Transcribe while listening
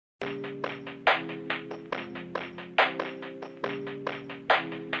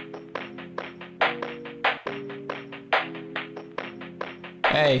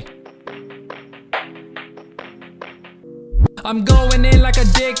Hey. I'm going in like a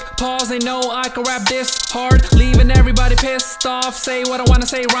dick, pause, they know I can rap this hard, leaving everybody pissed off. Say what I wanna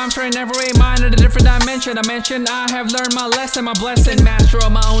say, rhymes for in every mind in a different dimension. I mentioned I have learned my lesson, my blessing, master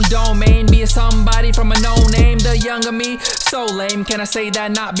of my own domain. Be a somebody from a no name, the younger me, so lame. Can I say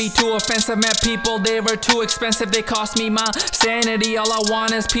that, not be too offensive? Met people, they were too expensive, they cost me my sanity. All I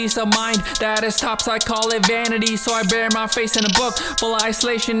want is peace of mind, that is tops, I call it vanity. So I bear my face in a book full of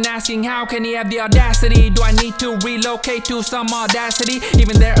isolation, asking how can he have the audacity? Do I need to relocate to some audacity?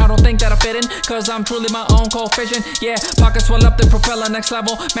 Even there I don't think that I fit in, cause I'm truly my own coefficient. Yeah, pockets swell up the propeller next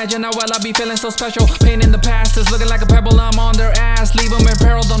level. Imagine how well I be feeling so special. Pain in the past is looking like a pebble, I'm on their ass. Leave them in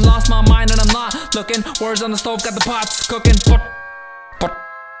peril, done lost my mind and I'm not looking. Words on the stove, got the pots cooking.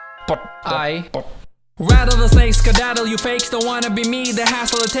 I rattle the snakes, skedaddle you fakes. Don't wanna be me, the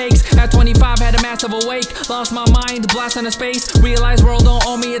hassle it takes. At 25 had a massive awake, lost my mind, blast into space. Realize world don't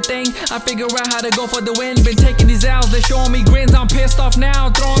owe me a thing, I figure out how to go for the win. Been taking these L's, they showing me grins. I'm pissed off now,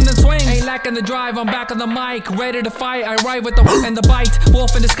 throwing the swings. Ain't lacking the drive, I'm back on the mic, ready to fight. I ride with the and the bite,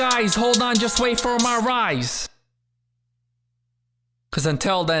 wolf in disguise. Hold on, just wait for my rise, cause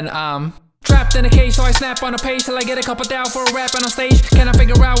until then I'm trapped in a cage, so I snap on a page till I get a couple down for a rapping on stage. Can I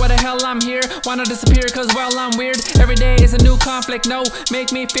figure out why the hell I'm here? Why not disappear? Cause well, I'm weird. Every day is a new conflict. No,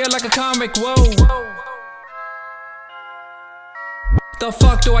 make me feel like a comic. Whoa. The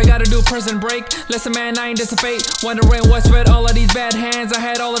fuck do I gotta do? Prison break? Listen man, I ain't dissipate. Wondering what's with all of these bad hands. I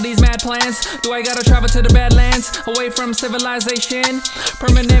had all of these mad plans. Do I gotta travel to the Badlands? Away from civilization?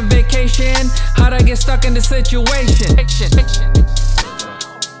 Permanent vacation? How'd I get stuck in this situation?